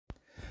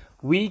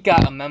We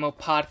Got a Memo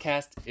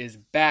podcast is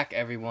back,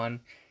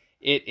 everyone.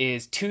 It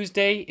is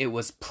Tuesday. It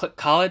was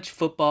college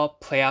football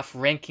playoff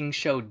ranking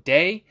show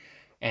day,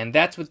 and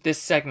that's what this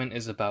segment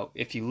is about.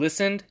 If you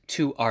listened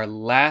to our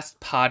last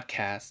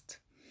podcast,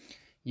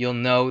 you'll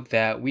know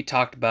that we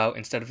talked about,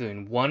 instead of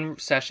doing one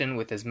session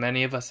with as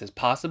many of us as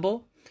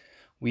possible,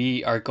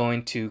 we are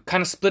going to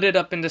kind of split it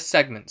up into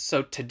segments.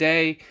 So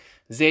today,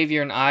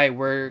 Xavier and I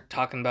were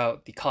talking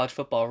about the college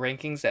football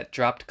rankings that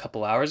dropped a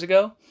couple hours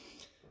ago.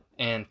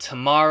 And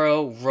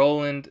tomorrow,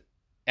 Roland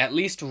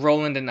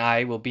and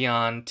I will be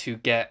on to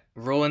get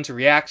Roland's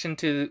reaction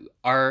to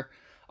our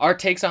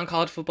takes on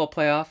college football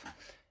playoff.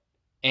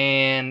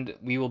 And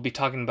we will be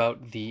talking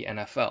about the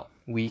NFL.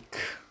 Week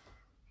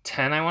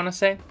 10, I want to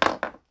say.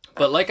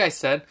 But like I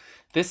said,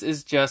 this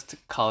is just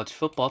college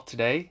football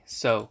today.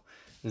 So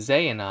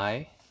Zay and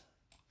I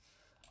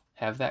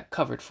have that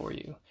covered for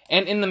you.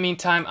 And in the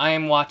meantime, I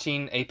am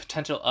watching a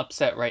potential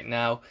upset right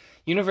now.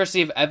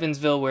 University of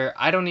Evansville, where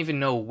I don't even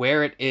know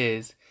where it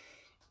is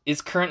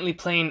currently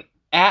playing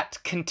at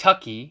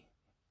Kentucky,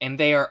 and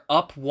they are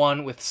up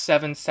 1 with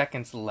 7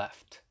 seconds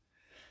left.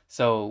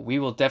 So we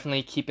will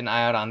definitely keep an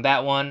eye out on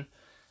that one.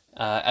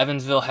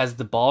 Evansville has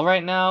the ball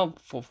right now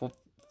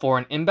for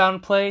an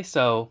inbound play,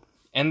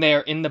 and they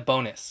are in the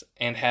bonus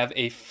and have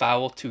a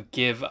foul to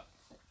give,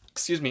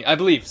 I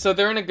believe. So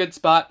they're in a good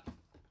spot,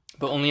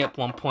 but only up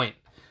 1 point.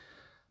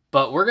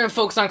 But we're going to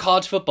focus on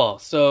college football.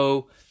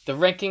 So the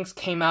rankings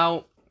came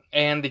out,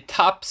 and the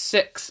top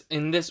 6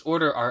 in this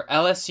order are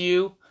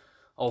LSU,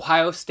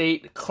 Ohio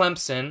State,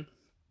 Clemson,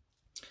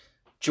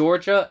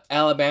 Georgia,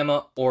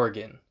 Alabama,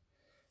 Oregon.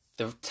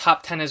 The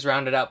top 10 is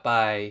rounded out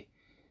by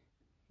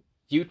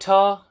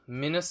Utah,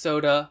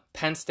 Minnesota,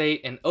 Penn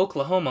State, and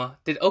Oklahoma.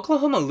 Did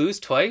Oklahoma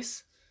lose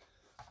twice?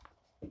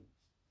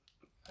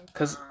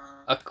 Because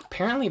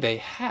apparently they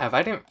have.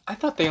 I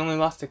thought they only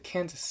lost to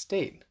Kansas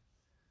State.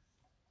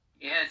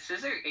 Yeah, it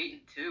says they're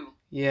 8-2.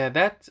 Yeah,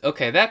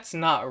 that's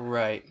not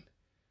right.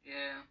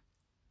 Yeah.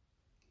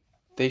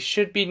 They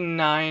should be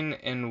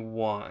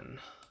 9-1.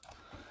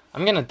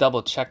 I'm gonna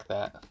double check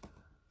that.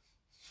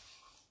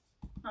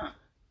 Huh.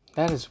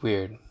 That is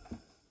weird.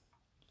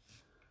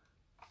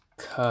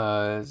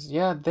 'Cause,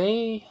 yeah,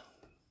 the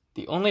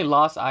only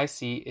loss I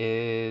see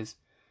is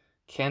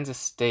Kansas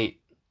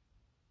State.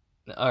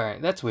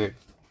 Alright, that's weird.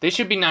 They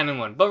should be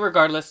 9-1. But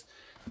regardless,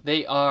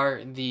 they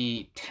are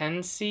the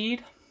 10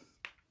 seed.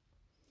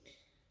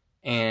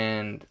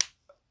 And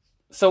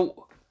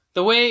so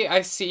the way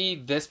I see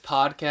this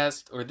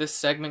podcast or this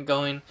segment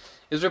going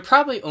is we're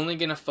probably only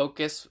going to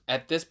focus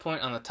at this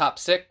point on the top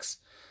 6,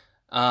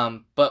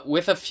 but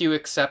with a few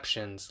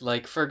exceptions.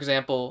 Like, for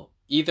example,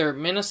 either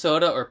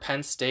Minnesota or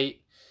Penn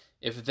State,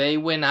 if they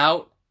win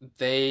out,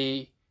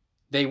 they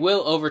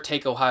will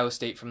overtake Ohio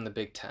State from the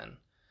Big Ten.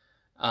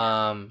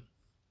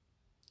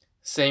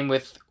 Same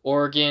with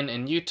Oregon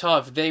and Utah.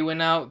 If they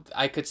win out,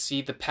 I could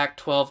see the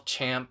Pac-12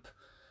 champ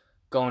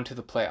going to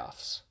the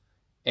playoffs.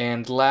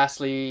 And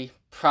lastly,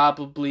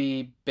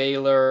 probably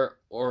Baylor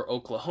or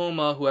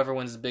Oklahoma, whoever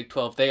wins the Big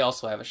 12, they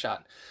also have a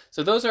shot.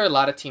 So those are a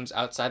lot of teams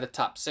outside the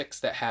top 6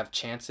 that have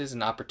chances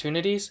and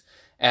opportunities,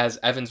 as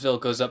Evansville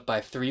goes up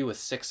by 3 with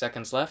 6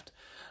 seconds left.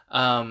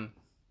 But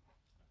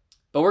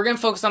we're going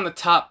to focus on the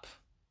top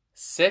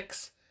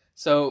 6.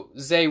 So,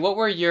 Zay, what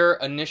were your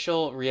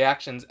initial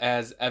reactions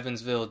as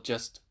Evansville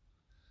just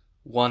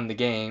won the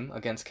game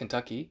against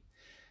Kentucky?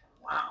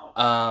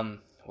 Wow.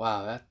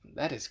 Wow,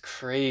 that is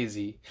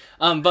crazy.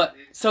 But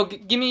so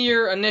give me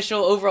your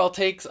initial overall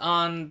takes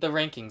on the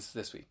rankings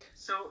this week.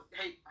 So,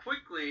 hey,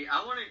 quickly,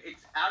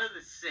 it's out of the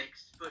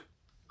 6th, but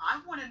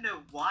I want to know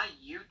why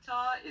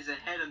Utah is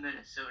ahead of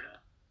Minnesota.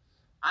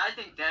 I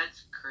think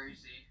that's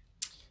crazy.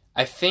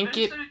 I think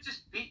Minnesota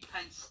just beat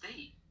Penn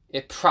State.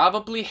 It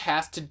probably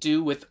has to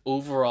do with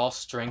overall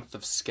strength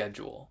of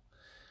schedule.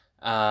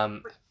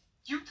 But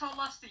Utah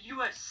lost to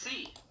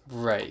USC.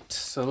 Right.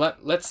 So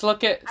let's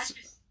look at.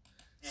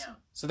 Yeah.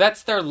 So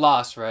that's their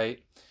loss, right?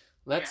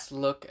 Let's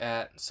look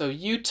at... So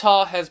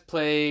Utah has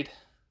played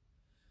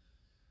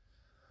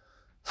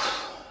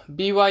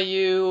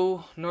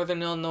BYU,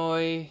 Northern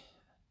Illinois.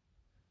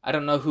 I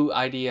don't know who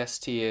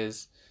IDST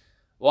is.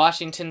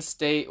 Washington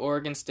State,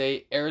 Oregon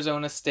State,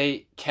 Arizona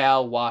State,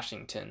 Cal,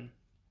 Washington.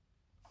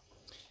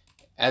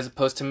 As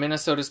opposed to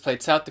Minnesota's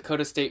played South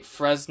Dakota State,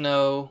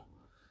 Fresno,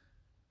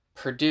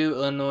 Purdue,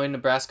 Illinois,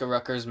 Nebraska,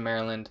 Rutgers,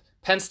 Maryland.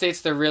 Penn State's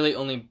their really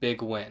only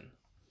big win.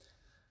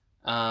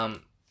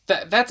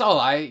 That's all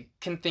I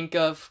can think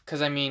of,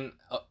 because, I mean,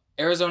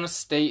 Arizona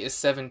State is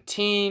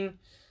 17.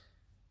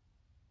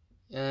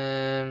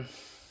 Maybe,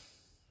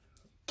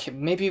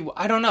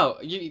 I don't know.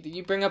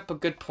 You bring up a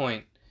good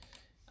point.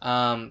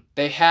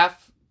 They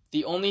have,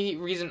 the only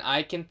reason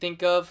I can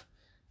think of,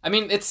 I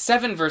mean, it's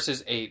 7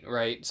 versus 8,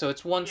 right? So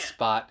it's one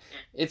spot.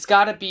 It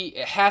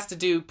has to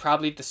do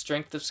probably the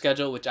strength of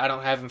schedule, which I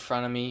don't have in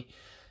front of me.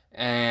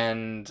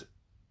 And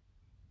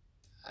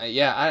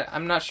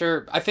I'm not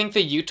sure. I think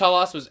the Utah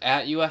loss was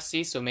at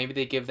USC, so maybe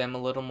they give them a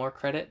little more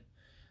credit.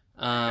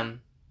 But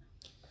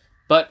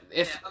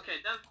if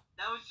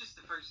that was just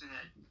the first thing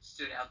that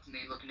stood out to me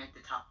looking at the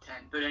top 10.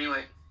 But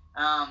anyway,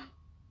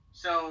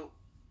 so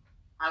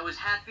I was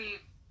happy.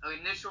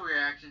 Initial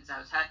reactions, I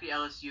was happy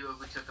LSU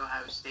overtook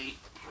Ohio State.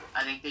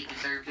 I think they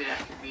deserved it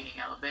after beating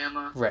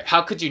Alabama. Right.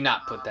 How could you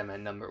not put them at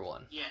number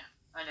one? Yeah,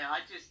 I know.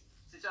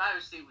 Since Ohio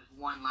State was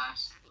one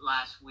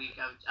last week,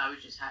 I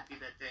was just happy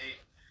that they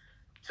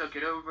took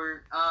it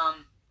over.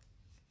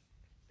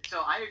 So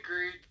I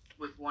agreed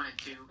with 1 and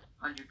 2,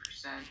 100%.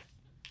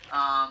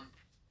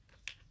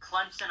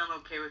 Clemson, I'm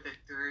okay with at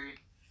 3.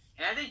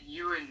 And I think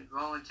you and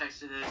Roland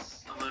texted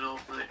this a little,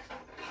 but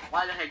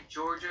why the heck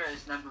Georgia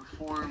is number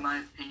 4, in my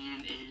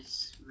opinion,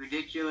 is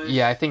ridiculous.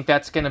 Yeah, I think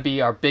that's going to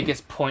be our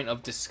biggest point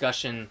of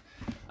discussion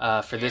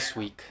for this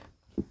week.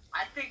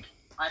 I think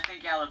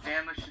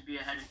Alabama should be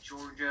ahead of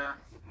Georgia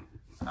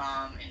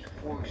in the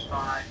 4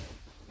 spot.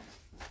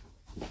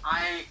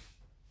 I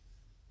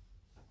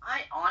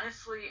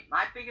honestly,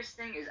 my biggest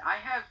thing is I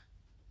have,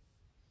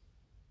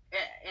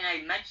 and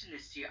I mentioned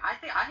this to you, I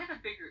think I have a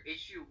bigger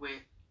issue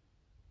with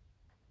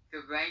the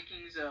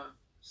rankings of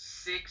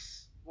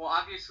 6. Well,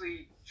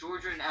 obviously,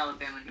 Georgia and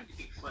Alabama need to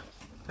be flipped.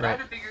 But I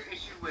have a bigger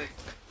issue with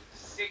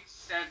 6,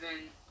 7,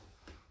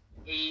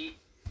 8,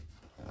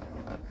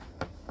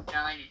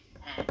 9,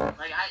 and 10.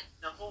 Like,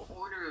 the whole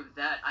order of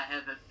that, I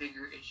have a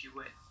bigger issue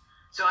with.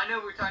 So I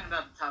know we're talking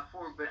about the top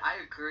 4, but I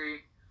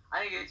agree.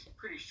 I think it's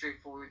pretty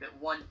straightforward that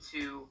 1,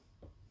 2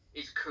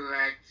 is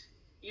correct.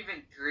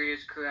 Even 3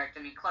 is correct.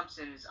 I mean,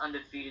 Clemson is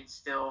undefeated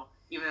still,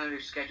 even though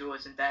their schedule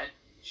isn't that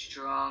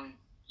strong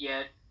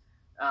yet.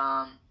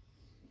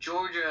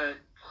 Georgia,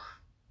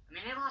 I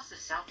mean, they lost to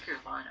South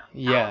Carolina.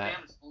 Yeah.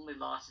 Alabama's only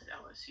lost at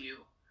LSU.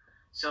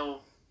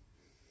 So,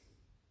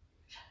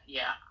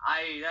 yeah,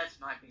 that's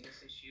my biggest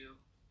issue.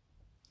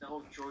 The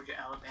whole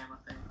Georgia-Alabama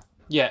thing.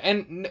 Yeah,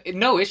 and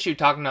no issue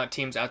talking about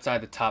teams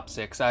outside the top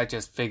 6. I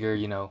just figure,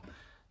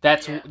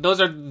 those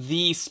are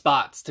the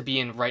spots to be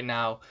in right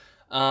now.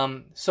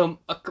 So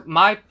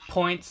my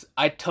points,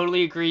 I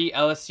totally agree.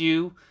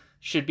 LSU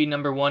should be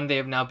number 1. They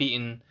have now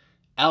beaten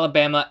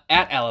Alabama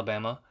at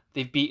Alabama.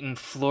 They've beaten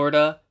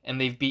Florida,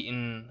 and they've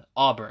beaten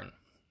Auburn.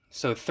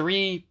 So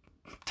 3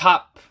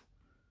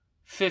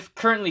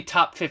 currently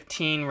top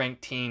 15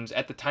 ranked teams.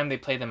 At the time they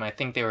played them, I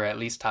think they were at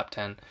least top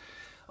 10.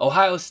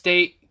 Ohio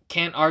State,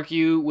 can't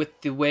argue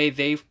with the way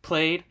they've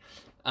played.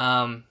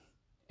 And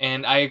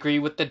I agree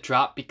with the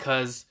drop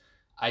because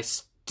I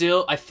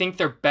think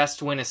their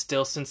best win is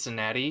still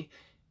Cincinnati,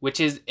 which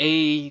is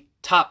a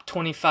top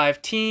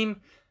 25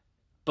 team,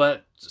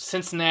 but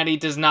Cincinnati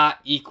does not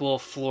equal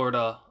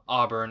Florida,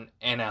 Auburn,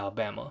 and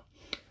Alabama.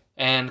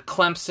 And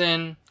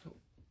Clemson,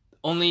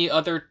 only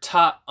other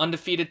top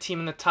undefeated team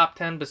in the top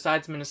 10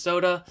 besides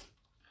Minnesota.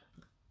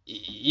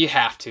 You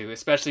have to,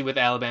 especially with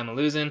Alabama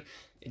losing.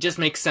 It just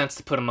makes sense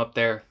to put them up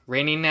there.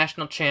 Reigning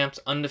national champs,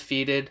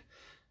 undefeated.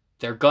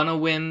 They're gonna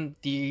win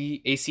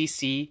the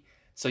ACC,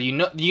 so you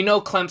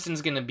know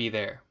Clemson's gonna be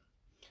there.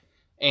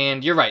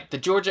 And you're right, the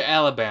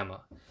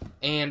Georgia-Alabama.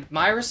 And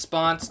my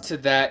response to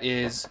that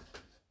is,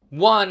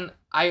 1,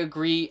 I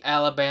agree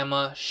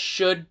Alabama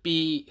should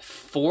be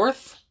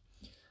 4th,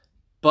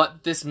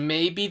 but this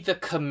may be the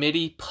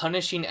committee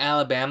punishing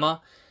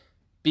Alabama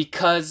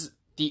because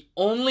the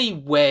only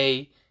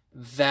way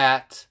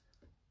that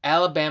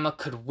Alabama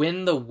could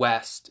win the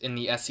West in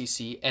the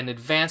SEC and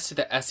advance to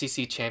the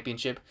SEC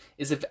championship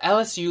is if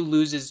LSU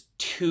loses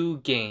 2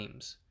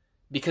 games.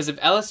 Because if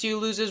LSU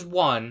loses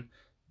 1,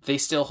 they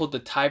still hold the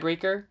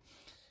tiebreaker.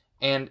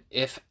 And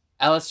if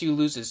LSU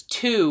loses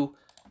 2,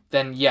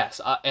 then yes.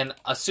 And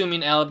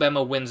assuming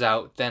Alabama wins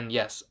out, then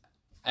yes,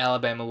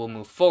 Alabama will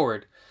move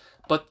forward.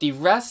 But the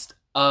rest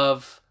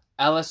of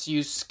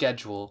LSU's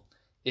schedule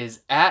is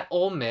at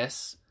Ole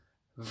Miss,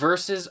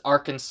 versus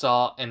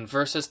Arkansas, and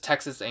versus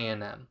Texas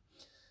A&M.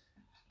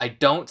 I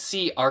don't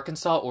see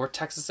Arkansas or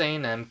Texas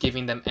A&M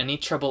giving them any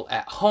trouble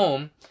at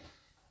home.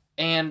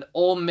 And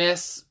Ole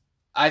Miss,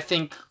 I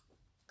think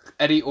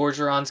Eddie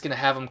Orgeron's going to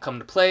have them come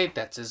to play.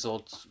 That's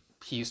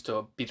he used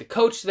to be the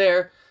coach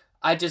there.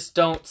 I just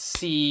don't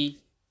see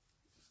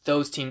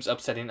those teams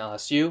upsetting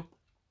LSU.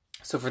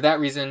 So for that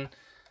reason,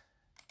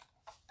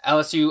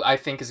 LSU, I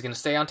think, is going to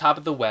stay on top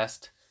of the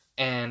West.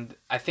 And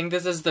I think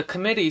this is the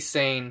committee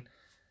saying,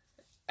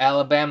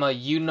 Alabama,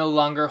 you no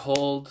longer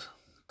hold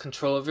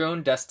control of your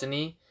own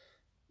destiny.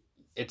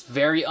 It's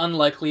very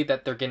unlikely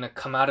that they're going to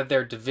come out of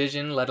their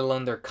division, let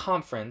alone their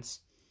conference.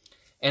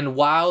 And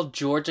while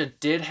Georgia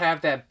did have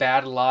that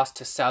bad loss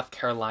to South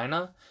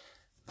Carolina,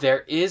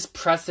 there is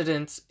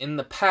precedence in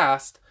the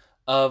past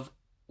of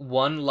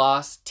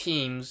one-loss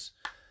teams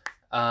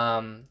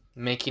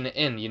making it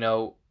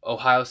in.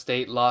 Ohio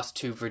State lost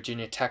to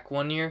Virginia Tech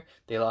one year.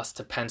 They lost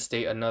to Penn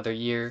State another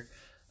year.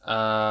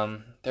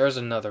 There's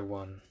another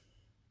one.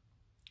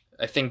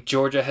 I think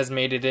Georgia has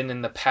made it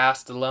in the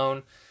past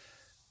alone.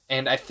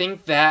 And I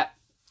think that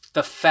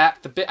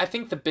I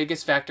think the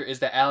biggest factor is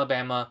that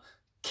Alabama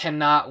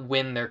cannot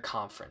win their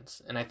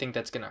conference. And I think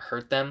that's going to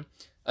hurt them,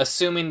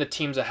 assuming the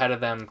teams ahead of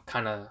them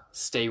kind of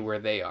stay where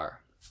they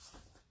are.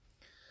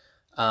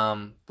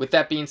 With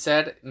that being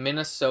said,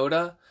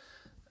 Minnesota,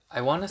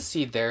 I want to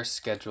see their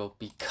schedule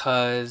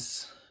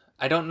because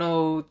I don't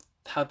know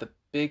how the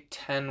Big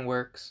Ten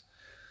works.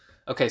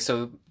 Okay,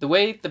 so the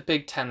way the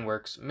Big Ten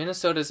works,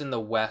 Minnesota's in the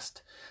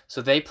West,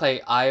 so they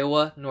play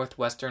Iowa,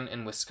 Northwestern,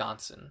 and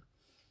Wisconsin.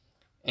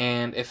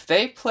 And if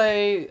they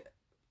play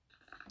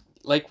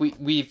like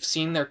we've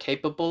seen they're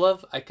capable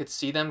of, I could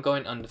see them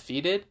going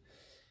undefeated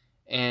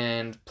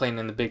and playing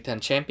in the Big Ten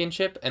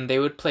championship, and they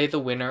would play the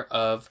winner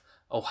of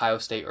Ohio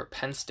State or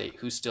Penn State,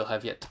 who still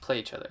have yet to play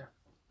each other.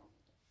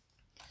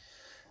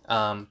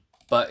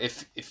 But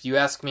if you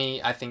ask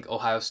me, I think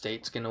Ohio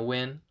State's gonna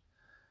win.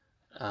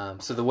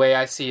 So the way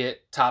I see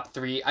it, top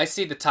three, I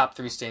see the top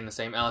three staying the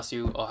same: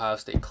 LSU, Ohio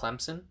State,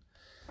 Clemson.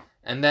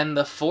 And then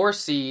the 4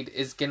 seed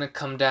is going to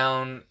come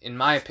down, in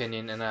my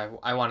opinion, and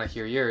I want to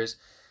hear yours,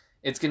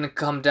 it's going to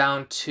come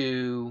down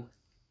to...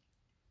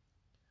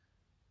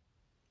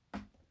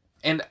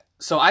 And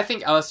so I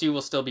think LSU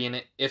will still be in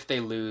it if they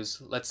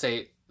lose. Let's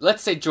say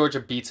Georgia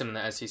beats them in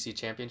the SEC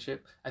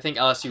championship. I think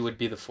LSU would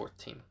be the 4th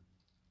team.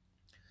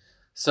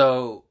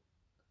 So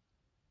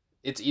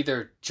it's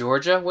either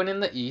Georgia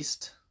winning the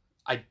East.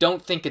 I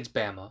don't think it's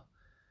Bama.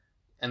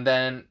 And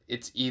then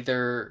it's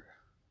either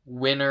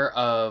winner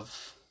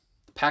of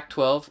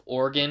Pac-12,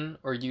 Oregon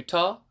or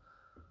Utah,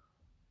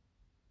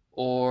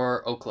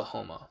 or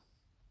Oklahoma,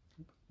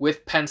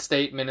 with Penn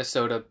State,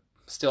 Minnesota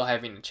still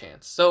having a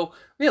chance. So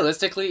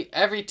realistically,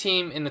 every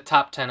team in the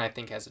top 10 I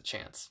think has a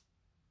chance.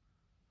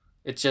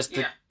 It's just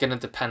going to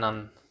depend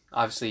on,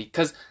 obviously,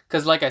 because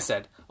like I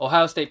said,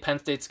 Ohio State, Penn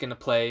State's going to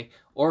play,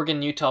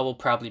 Oregon, Utah will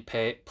probably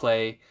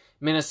play,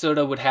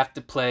 Minnesota would have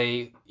to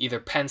play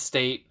either Penn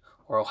State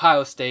or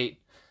Ohio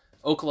State,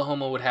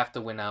 Oklahoma would have to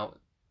win out.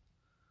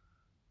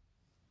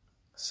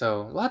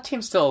 So, a lot of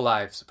teams still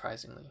alive,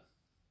 surprisingly.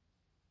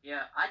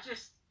 Yeah,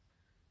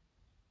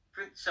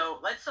 so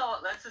let's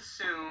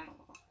assume,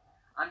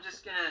 I'm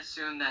just going to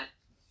assume that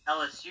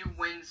LSU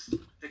wins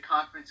the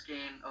conference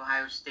game,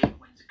 Ohio State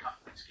wins the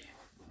conference game.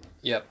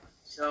 Yep.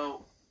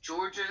 So,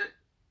 Georgia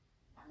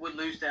would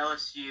lose to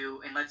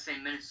LSU, and let's say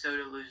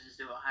Minnesota loses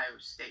to Ohio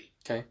State.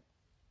 Okay.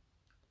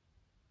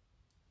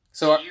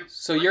 So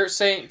you're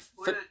saying...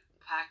 Put a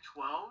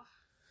Pac-12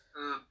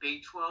 or a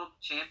Big 12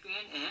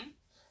 champion in?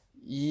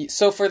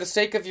 So for the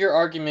sake of your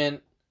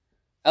argument,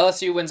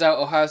 LSU wins out,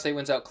 Ohio State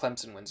wins out,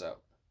 Clemson wins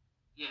out.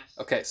 Yes.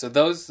 Okay, so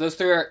those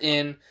 3 are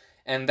in,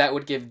 and that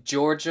would give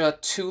Georgia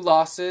 2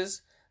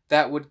 losses.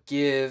 That would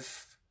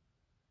give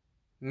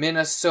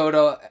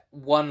Minnesota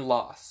 1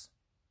 loss.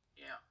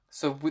 Yeah.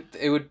 So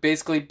it would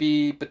basically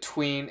be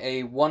between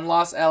a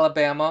 1-loss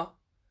Alabama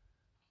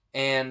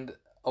and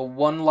a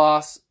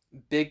 1-loss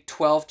Big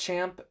 12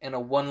 champ and a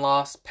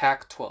 1-loss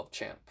Pac-12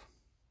 champ.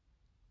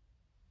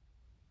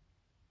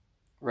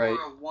 Right.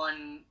 Or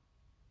one.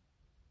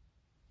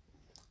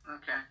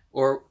 Okay.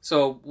 Or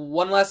so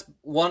 1 loss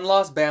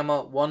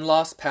Bama, 1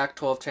 loss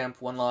Pac-12 champ,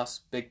 1 loss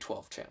Big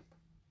 12 champ.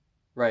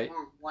 Right.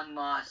 Or 1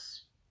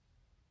 loss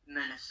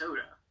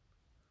Minnesota.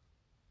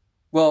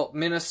 Well,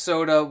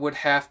 Minnesota would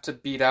have to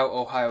beat out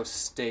Ohio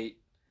State,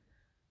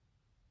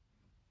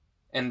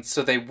 and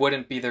so they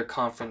wouldn't be their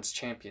conference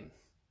champion.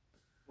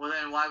 Well,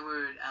 then why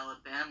would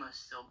Alabama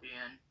still be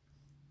in?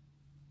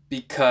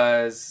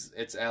 Because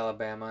it's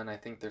Alabama, and I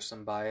think there's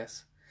some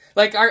bias.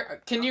 Like,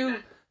 you...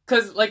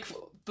 Because, like,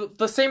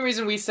 the same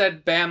reason we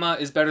said Bama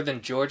is better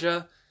than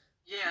Georgia.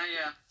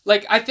 Yeah.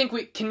 Like, I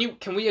think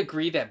can we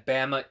agree that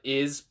Bama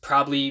is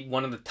probably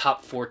one of the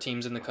top 4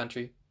 teams in the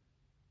country?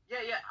 Yeah,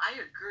 I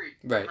agree.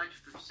 Right. 100%.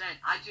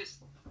 I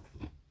just...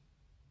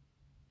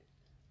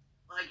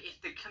 Like,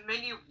 if the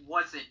committee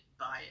wasn't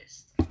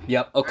biased...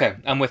 Yep, okay,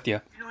 right? I'm with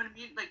you. You know what I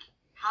mean? Like,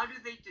 how do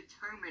they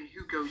determine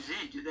who goes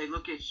in? Do they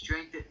look at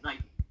strength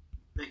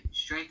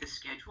of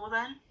schedule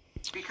then?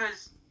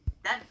 Because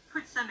that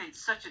puts them in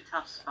such a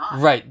tough spot.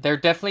 Right. They're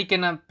definitely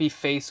going to be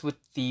faced with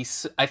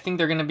I think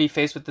they're going to be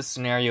faced with the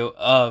scenario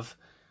of,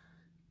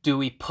 do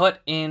we put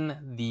in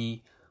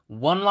the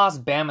 1-loss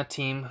Bama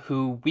team,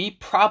 who we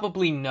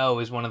probably know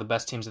is one of the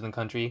best teams in the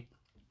country,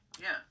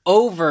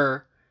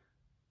 over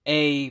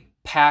a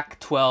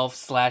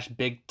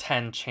Pac-12/Big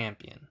Ten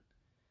champion?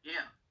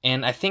 Yeah.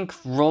 And I think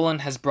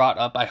Roland has brought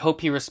up, I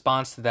hope he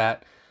responds to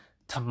that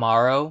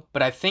tomorrow,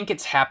 but I think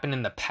it's happened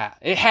in the past.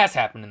 It has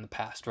happened in the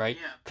past, right?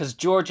 Yeah. Because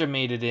Georgia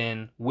made it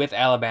in with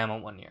Alabama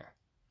 1 year.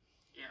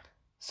 Yeah.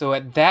 So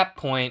at that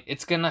point,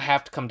 it's going to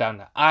have to come down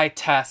to eye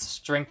test,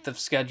 strength of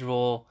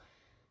schedule,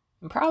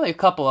 and probably a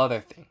couple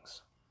other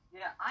things.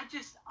 Yeah, I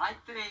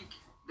think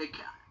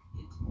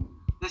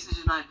this is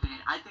just my opinion.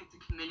 I think the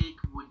committee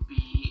would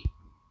be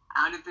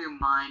out of their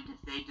mind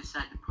if they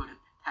decide to put a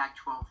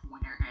Pac-12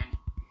 winner in.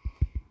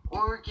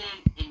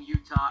 Oregon and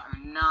Utah are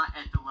not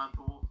at the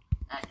level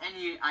at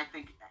any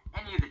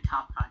of the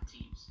top 5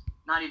 teams.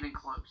 Not even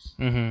close.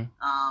 Mm-hmm.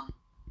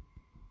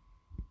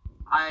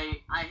 I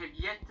have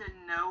yet to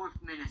know if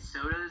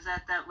Minnesota is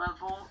at that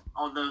level,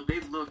 although they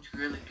looked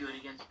really good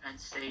against Penn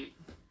State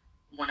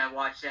when I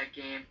watched that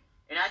game.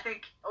 And I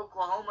think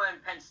Oklahoma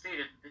and Penn State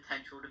have the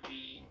potential to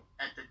be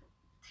at the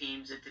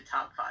teams at the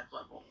top 5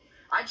 level.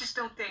 I just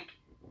don't think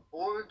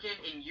Oregon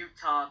and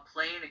Utah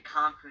play in a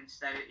conference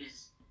that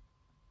is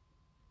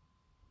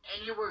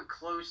anywhere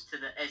close to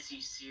the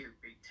SEC or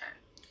Big Ten.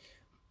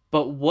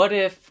 But what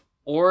if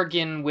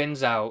Oregon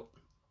wins out?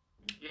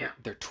 Yeah.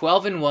 They're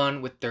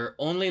 12-1 with their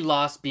only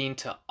loss being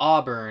to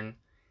Auburn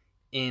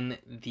in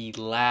the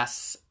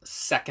last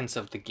seconds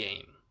of the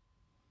game.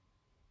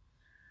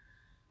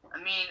 I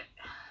mean,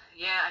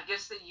 yeah, I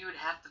guess that you would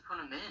have to put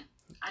them in.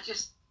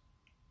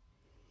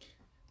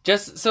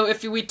 Just so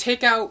if we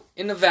take out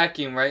in a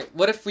vacuum, right?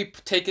 What if we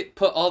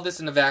put all this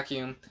in a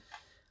vacuum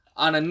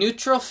on a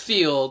neutral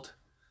field?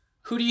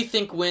 Who do you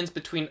think wins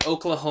between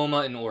Oklahoma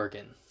and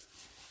Oregon?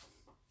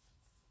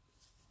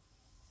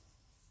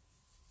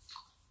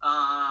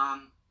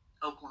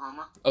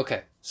 Oklahoma.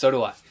 Okay, so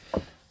do I.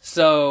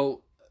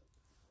 So,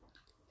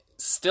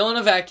 still in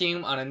a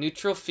vacuum on a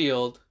neutral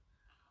field,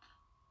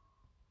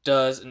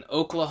 does an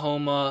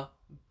Oklahoma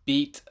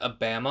beat a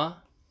Bama?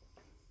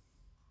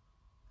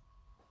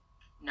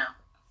 No.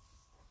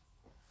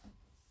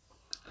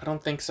 I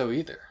don't think so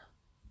either.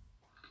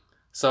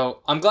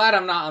 So, I'm glad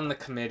I'm not on the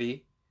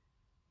committee,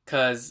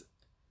 because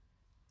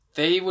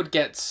they would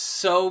get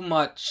so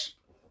much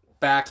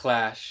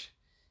backlash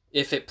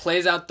if it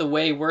plays out the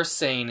way we're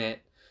saying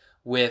it,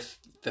 with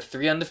the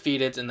 3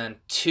 undefeateds and then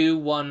 2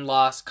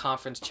 one-loss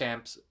conference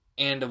champs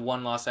and a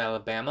 1-loss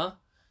Alabama.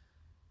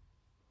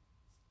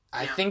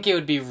 I think it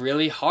would be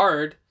really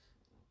hard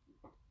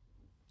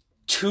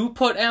to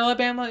put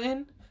Alabama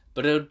in,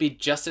 but it would be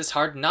just as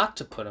hard not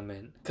to put them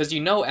in. Because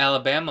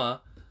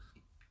Alabama,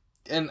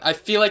 and I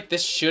feel like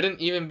this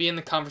shouldn't even be in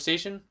the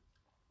conversation,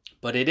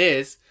 but it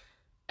is.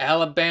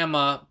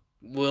 Alabama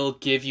will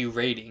give you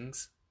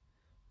ratings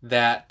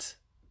that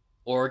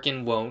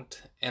Oregon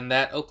won't, and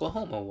that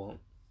Oklahoma won't.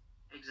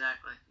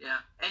 Exactly, yeah.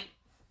 And,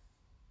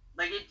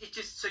 it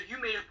just, so you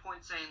made a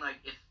point saying,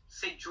 if,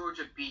 say,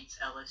 Georgia beats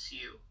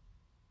LSU,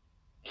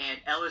 and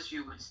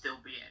LSU would still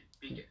be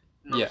in,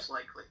 most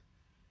likely.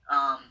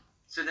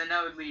 So then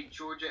that would leave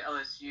Georgia,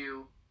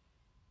 LSU,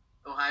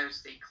 Ohio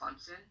State,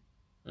 Clemson.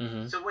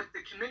 Mm-hmm. So what the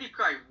committee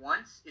probably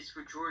wants is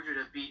for Georgia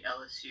to beat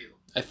LSU.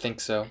 I think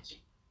so.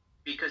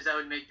 Because that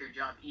would make their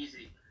job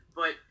easy.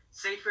 But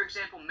say, for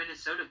example,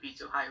 Minnesota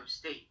beats Ohio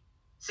State.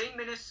 Say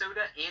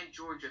Minnesota and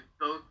Georgia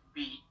both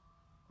beat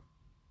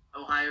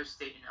Ohio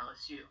State and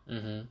LSU.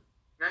 Mm-hmm.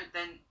 Right?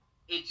 Then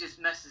it just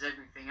messes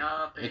everything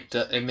up. And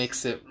it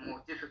makes it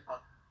more difficult.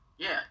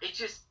 Yeah, it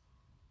just...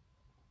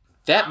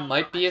 That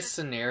might be a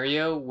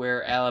scenario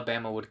where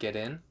Alabama would get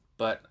in,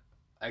 but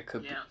I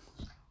could... Yeah.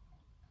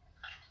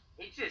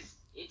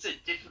 It's a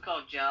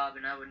difficult job,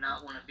 and I would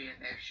not want to be in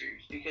their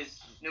shoes,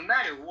 because no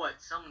matter what,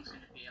 someone's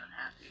going to be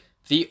unhappy.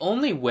 The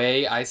only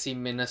way I see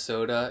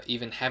Minnesota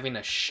even having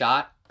a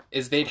shot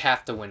is they'd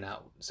have to win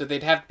out. So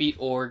they'd have to beat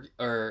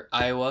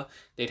Iowa,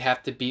 they'd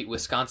have to beat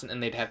Wisconsin,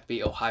 and they'd have to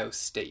beat Ohio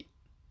State.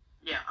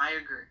 Yeah, I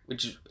agree.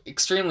 Which is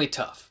extremely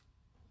tough.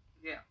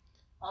 Yeah.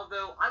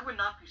 Although, I would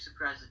not be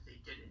surprised if they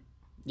didn't.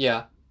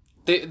 Yeah.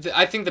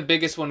 I think the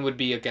biggest one would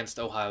be against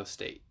Ohio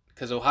State.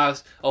 Because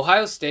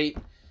Ohio State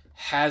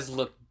has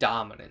looked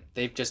dominant.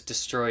 They've just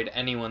destroyed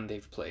anyone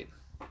they've played.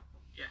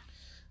 Yeah.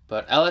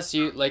 But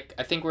LSU,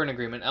 I think we're in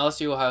agreement.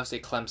 LSU, Ohio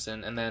State,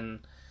 Clemson, and then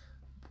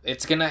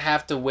it's going to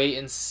have to wait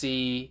and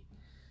see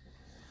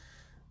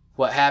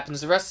what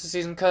happens the rest of the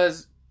season,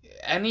 because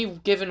any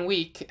given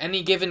week,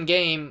 any given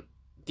game,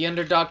 the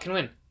underdog can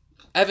win.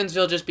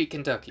 Evansville just beat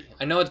Kentucky.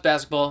 I know it's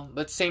basketball,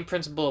 but same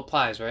principle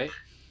applies, right?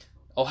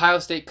 Ohio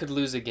State could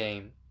lose a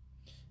game.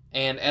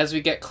 And as we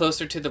get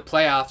closer to the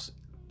playoffs,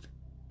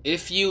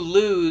 if you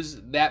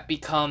lose, that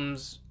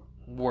becomes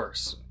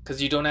worse,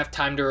 because you don't have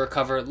time to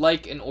recover,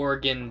 like an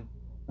Oregon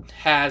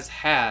has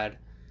had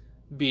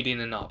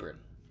beating an Auburn.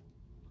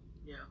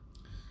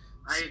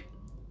 I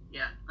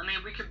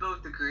mean, we could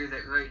both agree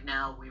that right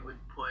now we would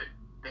put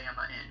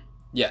Bama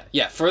in.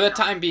 Yeah. For the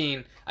time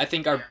being, I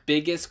think our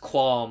biggest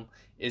qualm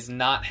is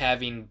not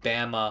having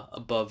Bama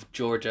above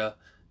Georgia,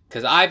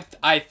 because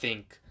I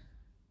think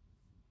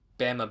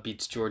Bama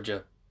beats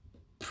Georgia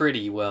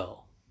pretty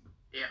well.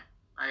 Yeah,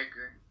 I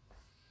agree.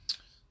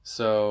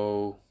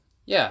 So,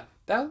 yeah,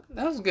 that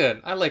was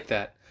good. I like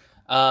that.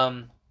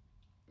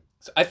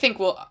 So I think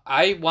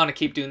I want to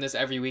keep doing this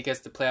every week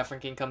as the playoff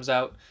ranking comes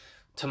out.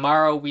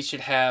 Tomorrow we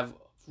should have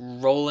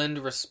Roland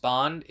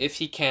respond, if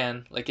he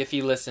can, if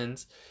he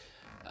listens.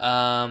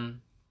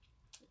 And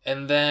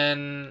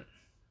then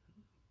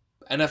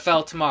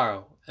NFL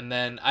tomorrow. And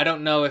then I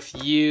don't know if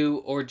you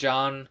or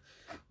John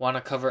want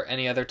to cover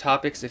any other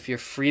topics if you're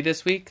free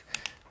this week.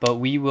 But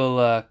we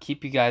will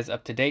keep you guys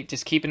up to date.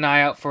 Just keep an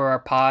eye out for our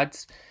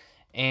pods.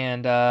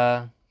 And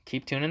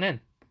keep tuning in.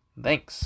 Thanks.